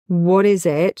What is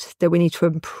it that we need to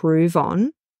improve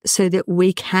on so that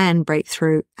we can break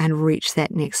through and reach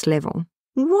that next level?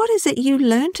 What is it you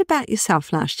learned about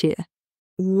yourself last year?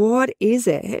 What is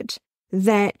it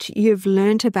that you've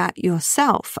learned about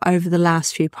yourself over the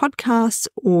last few podcasts,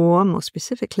 or more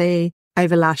specifically,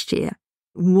 over last year?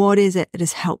 What is it that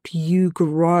has helped you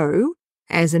grow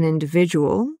as an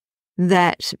individual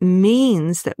that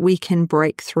means that we can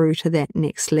break through to that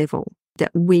next level,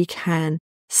 that we can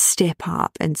step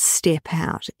up and step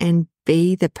out and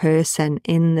be the person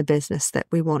in the business that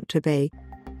we want to be?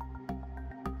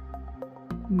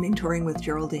 Mentoring with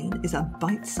Geraldine is a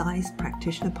bite-sized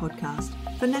practitioner podcast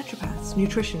for naturopaths,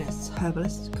 nutritionists,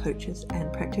 herbalists, coaches,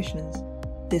 and practitioners.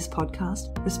 This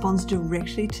podcast responds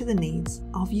directly to the needs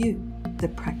of you, the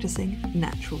practicing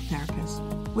natural therapist.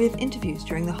 We have interviews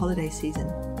during the holiday season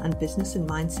and business and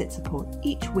mindset support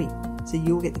each week, so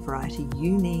you'll get the variety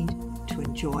you need to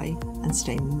enjoy and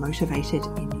stay motivated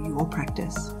in your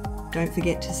practice. Don't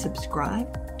forget to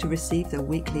subscribe to receive the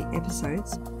weekly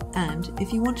episodes. And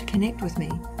if you want to connect with me,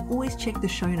 always check the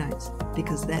show notes,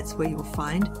 because that's where you'll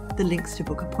find the links to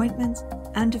book appointments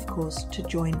and, of course, to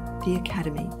join the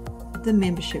Academy, the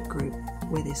membership group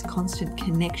where there's constant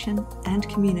connection and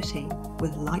community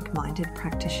with like-minded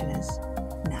practitioners.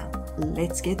 Now,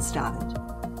 let's get started.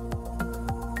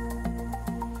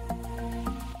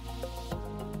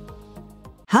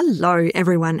 Hello,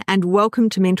 everyone, and welcome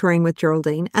to Mentoring with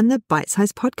Geraldine and the Bite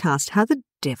Size Podcast. How the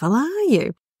devil are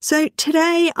you? So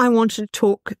today I wanted to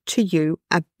talk to you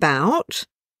about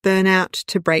burnout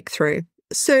to breakthrough.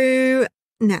 So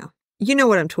now, you know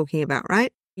what I'm talking about,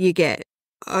 right? You get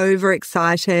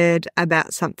overexcited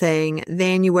about something,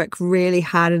 then you work really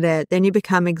hard at it, then you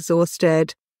become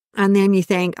exhausted, and then you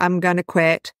think, I'm going to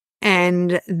quit.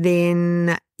 And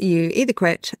then you either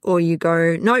quit or you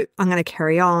go, no, I'm going to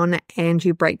carry on, and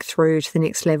you break through to the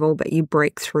next level, but you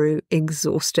break through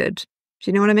exhausted.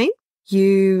 Do you know what I mean?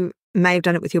 You may have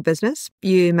done it with your business.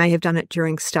 You may have done it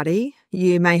during study.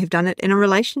 You may have done it in a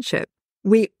relationship.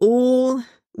 We all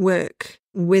work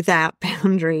without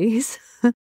boundaries.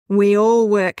 We all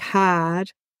work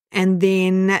hard, and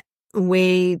then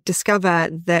we discover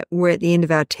that we're at the end of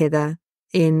our tether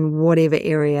in whatever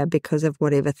area because of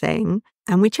whatever thing,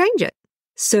 and we change it.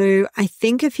 So I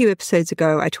think a few episodes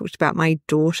ago, I talked about my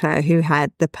daughter who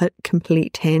had the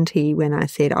complete tanty when I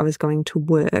said I was going to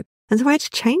work. And so I had to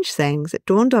change things. It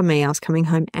dawned on me I was coming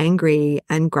home angry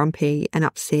and grumpy and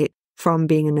upset from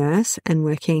being a nurse and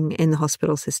working in the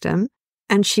hospital system.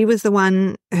 And she was the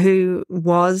one who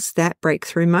was that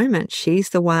breakthrough moment. She's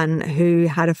the one who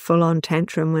had a full-on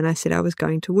tantrum when I said I was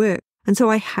going to work. And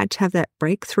so I had to have that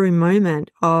breakthrough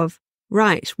moment of,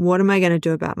 right, what am I going to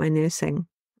do about my nursing?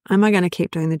 Am I going to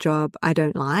keep doing the job I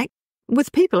don't like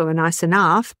with people who are nice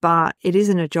enough, but it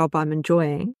isn't a job I'm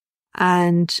enjoying?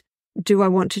 And do I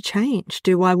want to change?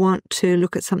 Do I want to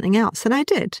look at something else? And I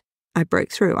did. I broke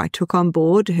through. I took on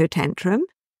board her tantrum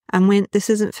and went,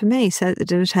 this isn't for me. Sat at the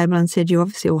dinner table and said, you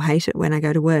obviously all hate it when I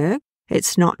go to work.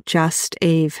 It's not just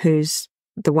Eve who's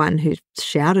the one who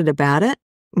shouted about it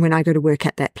when I go to work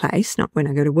at that place, not when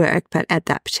I go to work, but at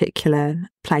that particular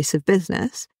place of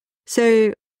business.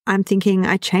 So I'm thinking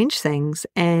I change things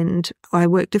and I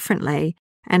work differently.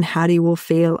 And how do you all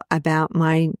feel about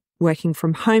my working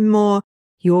from home more?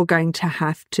 You're going to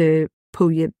have to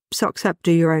pull your socks up,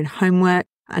 do your own homework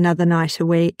another night a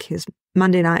week. Because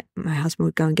Monday night, my husband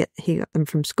would go and he got them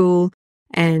from school,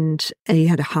 and he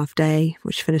had a half day,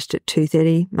 which finished at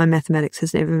 2:30. My mathematics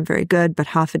has never been very good, but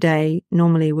half a day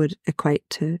normally would equate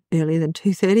to earlier than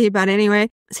 2:30. But anyway,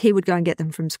 so he would go and get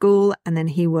them from school, and then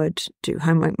he would do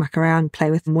homework, muck around, play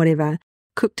with them, whatever,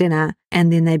 cook dinner,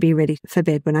 and then they'd be ready for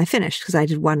bed when I finished, because I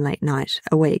did one late night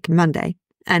a week, Monday,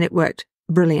 and it worked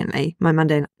brilliantly. My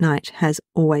Monday night has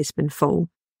always been full.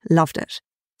 Loved it.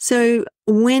 So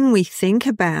when we think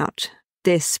about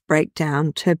this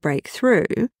breakdown to break through,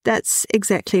 that's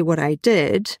exactly what I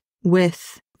did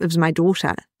with, it was my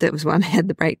daughter that was one who had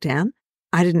the breakdown.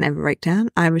 I didn't have a breakdown.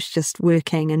 I was just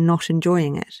working and not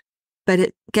enjoying it. But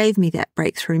it gave me that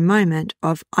breakthrough moment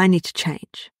of, I need to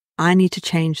change. I need to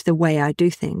change the way I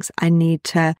do things. I need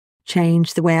to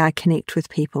change the way I connect with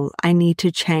people. I need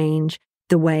to change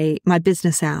the way my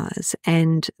business hours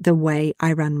and the way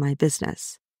I run my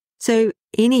business. So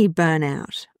any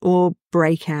burnout or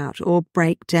breakout or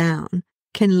breakdown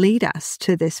can lead us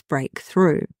to this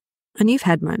breakthrough. And you've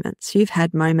had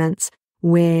moments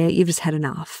where you've just had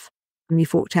enough. And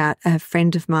you've walked out, a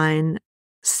friend of mine,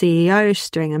 CEO, she's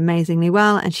doing amazingly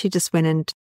well, and she just went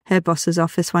into her boss's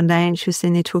office one day and she was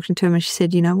sitting there talking to him, and she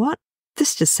said, you know what?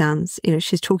 This just sounds,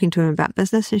 she's talking to him about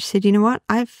business, and she said, you know what?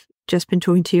 I've just been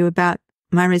talking to you about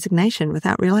my resignation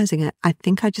without realizing it. I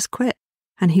think I just quit.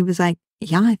 And he was like,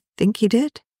 yeah, I think you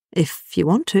did, if you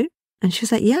want to. And she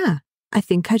was like, yeah, I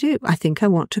think I do. I think I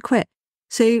want to quit.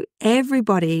 So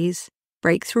everybody's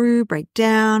breakthrough,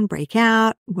 breakdown,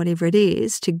 breakout, whatever it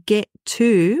is, to get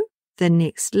to the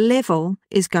next level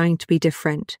is going to be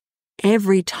different.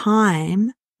 Every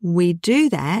time we do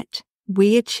that,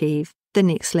 we achieve the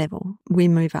next level. We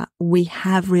move up. We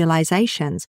have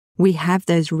realizations. We have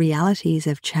those realities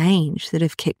of change that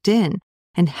have kicked in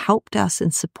and helped us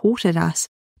and supported us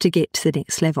to get to the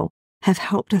next level, have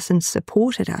helped us and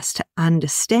supported us to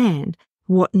understand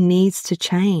what needs to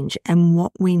change and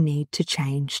what we need to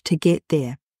change to get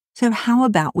there. So how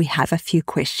about we have a few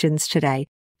questions today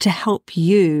to help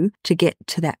you to get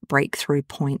to that breakthrough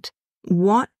point?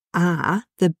 What are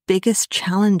the biggest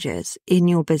challenges in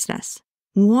your business?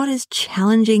 What is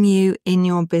challenging you in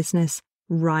your business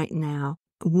right now?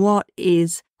 What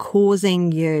is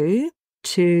causing you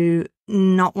to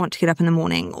not want to get up in the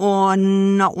morning or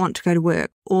not want to go to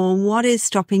work? Or what is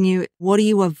stopping you? What are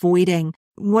you avoiding?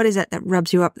 What is it that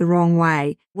rubs you up the wrong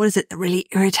way? What is it that really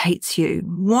irritates you?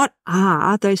 What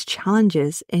are those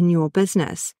challenges in your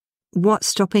business? What's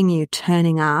stopping you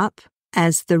turning up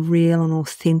as the real and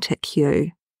authentic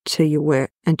you to your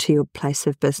work and to your place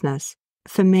of business?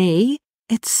 For me,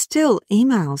 it's still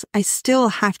emails. I still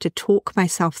have to talk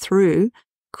myself through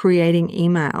creating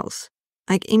emails.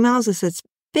 Like emails is this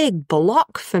big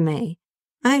block for me.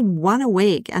 I had one a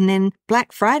week, and then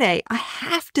Black Friday, I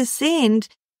have to send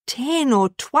 10 or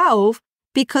 12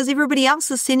 because everybody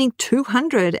else is sending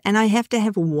 200 and I have to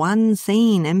have one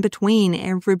scene in between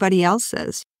everybody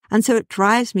else's. And so it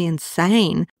drives me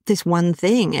insane, this one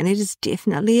thing, and it is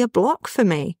definitely a block for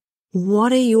me.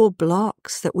 What are your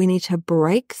blocks that we need to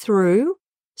break through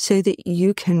so that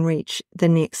you can reach the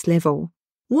next level?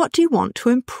 What do you want to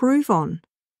improve on?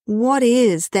 What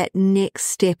is that next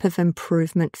step of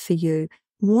improvement for you?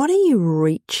 What are you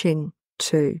reaching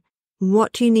to?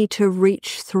 What do you need to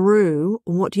reach through?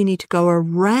 What do you need to go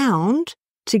around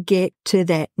to get to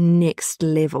that next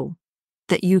level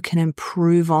that you can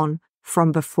improve on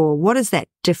from before? What is that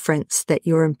difference that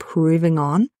you're improving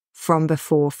on from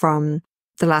before, from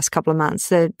the last couple of months?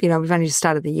 We've only just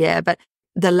started the year, but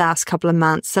the last couple of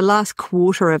months, the last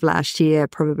quarter of last year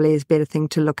probably is a better thing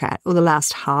to look at, or the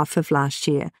last half of last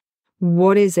year.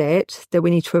 What is it that we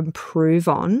need to improve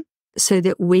on so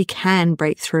that we can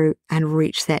break through and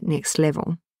reach that next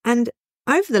level? And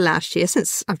over the last year,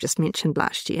 since I've just mentioned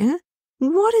last year,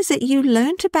 what is it you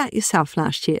learned about yourself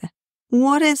last year?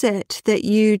 What is it that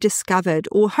you discovered?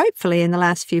 Or hopefully in the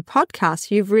last few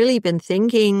podcasts, you've really been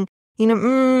thinking,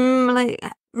 like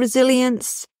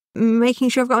resilience, making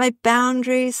sure I've got my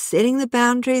boundaries, setting the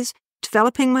boundaries,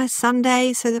 developing my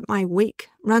Sunday so that my week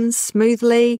runs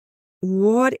smoothly.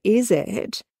 What is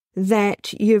it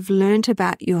that you've learned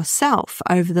about yourself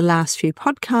over the last few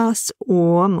podcasts,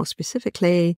 or more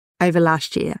specifically over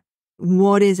last year?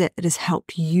 What is it that has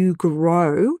helped you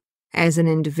grow as an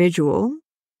individual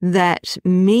that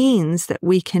means that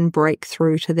we can break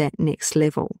through to that next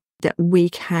level, that we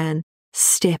can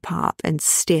step up and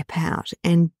step out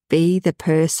and be the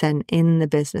person in the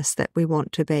business that we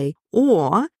want to be?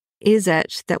 Or is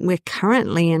it that we're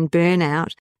currently in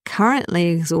burnout, currently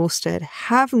exhausted,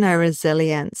 have no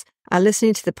resilience, are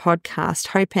listening to the podcast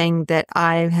hoping that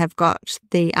I have got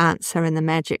the answer and the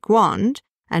magic wand,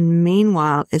 and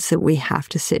meanwhile it's that we have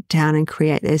to sit down and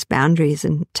create those boundaries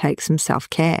and take some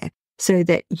self-care so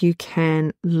that you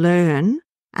can learn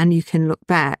and you can look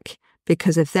back?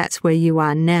 Because if that's where you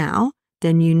are now,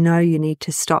 then you know you need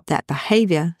to stop that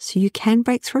behavior so you can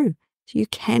break through, so you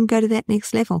can go to that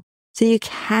next level, so you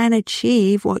can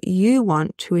achieve what you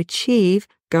want to achieve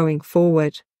going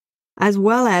forward. As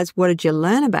well as, what did you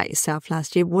learn about yourself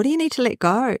last year? What do you need to let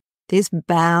go? There's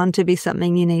bound to be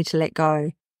something you need to let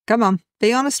go. Come on,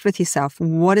 be honest with yourself.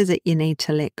 What is it you need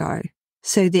to let go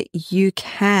so that you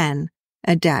can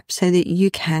adapt, so that you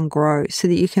can grow, so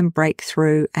that you can break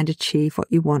through and achieve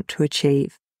what you want to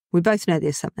achieve? We both know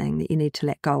there's something that you need to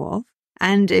let go of.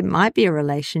 And it might be a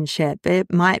relationship.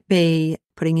 It might be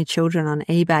putting your children on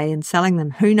eBay and selling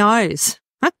them. Who knows?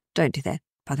 Don't do that.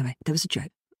 By the way, that was a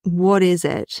joke. What is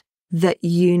it that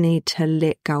you need to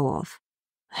let go of?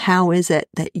 How is it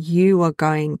that you are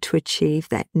going to achieve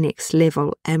that next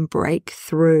level and break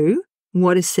through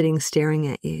what is sitting staring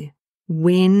at you?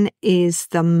 When is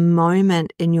the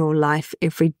moment in your life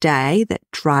every day that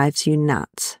drives you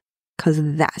nuts? Because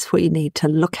that's what you need to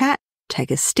look at,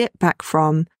 take a step back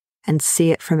from, and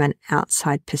see it from an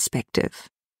outside perspective.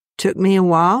 Took me a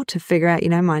while to figure out,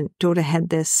 my daughter had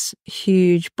this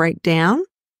huge breakdown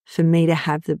for me to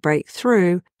have the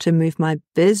breakthrough to move my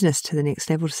business to the next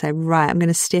level, to say, right, I'm going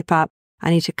to step up. I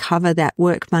need to cover that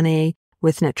work money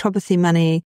with naturopathy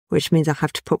money, which means I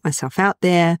have to put myself out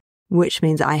there, which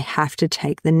means I have to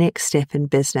take the next step in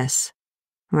business,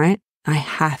 right? I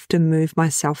have to move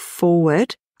myself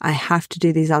forward. I have to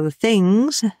do these other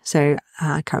things. So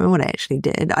I can't remember what I actually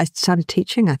did. I started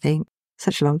teaching, I think,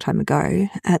 such a long time ago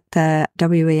at the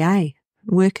WEA,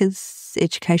 Workers'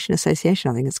 Education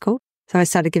Association, I think it's called. So I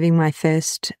started giving my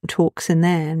first talks in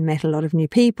there and met a lot of new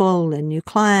people and new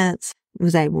clients,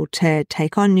 was able to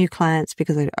take on new clients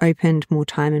because I'd opened more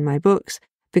time in my books,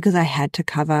 because I had to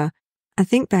cover. I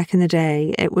think back in the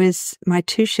day, it was my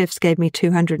 2 shifts gave me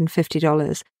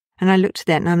 $250. And I looked at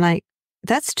that and I'm like,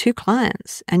 that's 2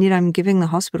 clients. And yet I'm giving the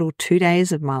hospital 2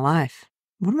 days of my life.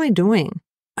 What am I doing?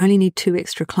 I only need 2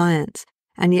 extra clients.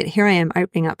 And yet here I am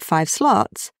opening up 5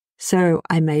 slots. So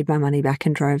I made my money back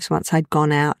in droves once I'd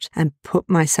gone out and put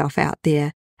myself out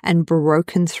there and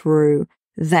broken through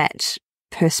that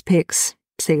perspex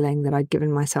ceiling that I'd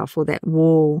given myself, or that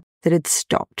wall that had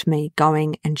stopped me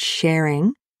going and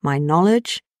sharing my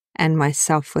knowledge and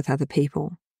myself with other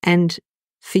people. And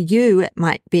for you, it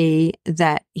might be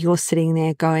that you're sitting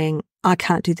there going, I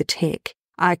can't do the tech.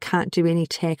 I can't do any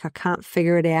tech. I can't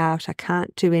figure it out. I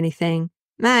can't do anything.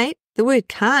 Mate, the word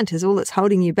can't is all that's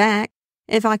holding you back.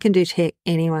 If I can do tech,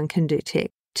 anyone can do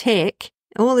tech. Tech,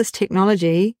 all this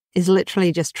technology is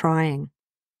literally just trying.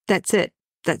 That's it.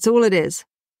 That's all it is.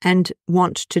 And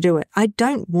want to do it. I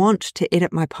don't want to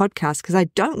edit my podcast because I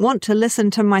don't want to listen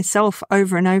to myself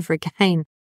over and over again.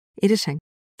 Editing.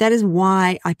 That is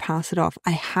why I pass it off.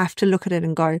 I have to look at it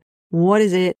and go, what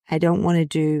is it I don't want to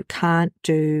do, can't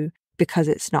do, because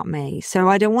it's not me. So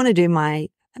I don't want to do my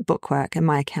bookwork and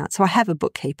my account. So I have a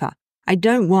bookkeeper. I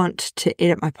don't want to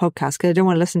edit my podcast because I don't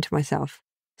want to listen to myself.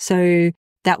 So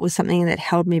that was something that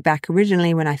held me back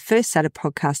originally when I first started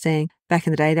podcasting. Back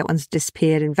in the day, that one's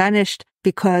disappeared and vanished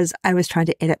because I was trying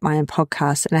to edit my own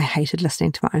podcast and I hated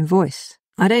listening to my own voice.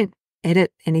 I don't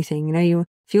edit anything.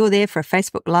 If you're there for a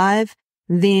Facebook Live,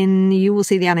 then you will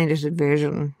see the unedited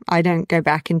version. I don't go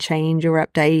back and change or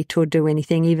update or do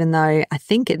anything, even though I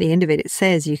think at the end of it, it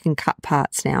says you can cut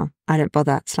parts now. I don't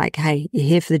bother. It's like, hey, you're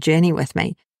here for the journey with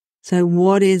me. So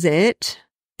what is it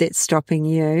that's stopping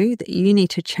you, that you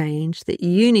need to change, that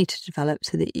you need to develop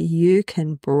so that you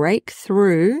can break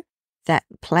through that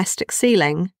plastic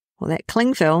ceiling or that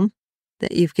cling film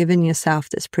that you've given yourself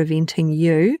that's preventing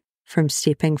you from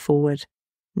stepping forward?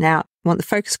 Now, want the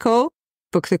focus call?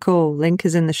 Book the call. Link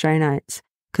is in the show notes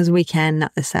because we can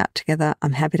nut this out together.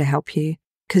 I'm happy to help you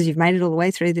because you've made it all the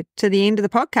way through to the end of the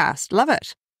podcast. Love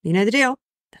it. You know the deal.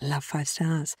 I love 5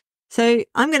 stars. So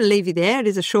I'm going to leave you there. It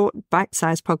is a short,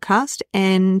 bite-sized podcast,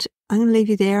 and I'm going to leave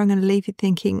you there. I'm going to leave you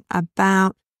thinking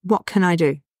about, what can I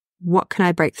do? What can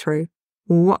I break through?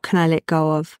 What can I let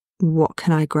go of? What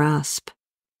can I grasp?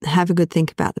 Have a good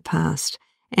think about the past.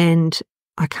 And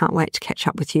I can't wait to catch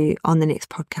up with you on the next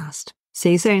podcast.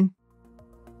 See you soon.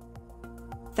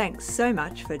 Thanks so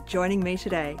much for joining me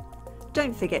today.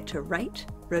 Don't forget to rate,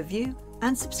 review,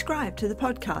 and subscribe to the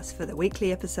podcast for the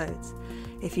weekly episodes.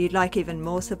 If you'd like even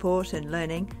more support and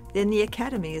learning, then the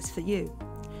Academy is for you.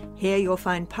 Here you'll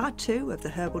find part 2 of the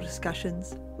herbal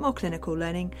discussions, more clinical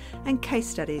learning, and case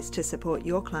studies to support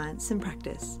your clients in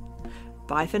practice.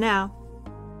 Bye for now.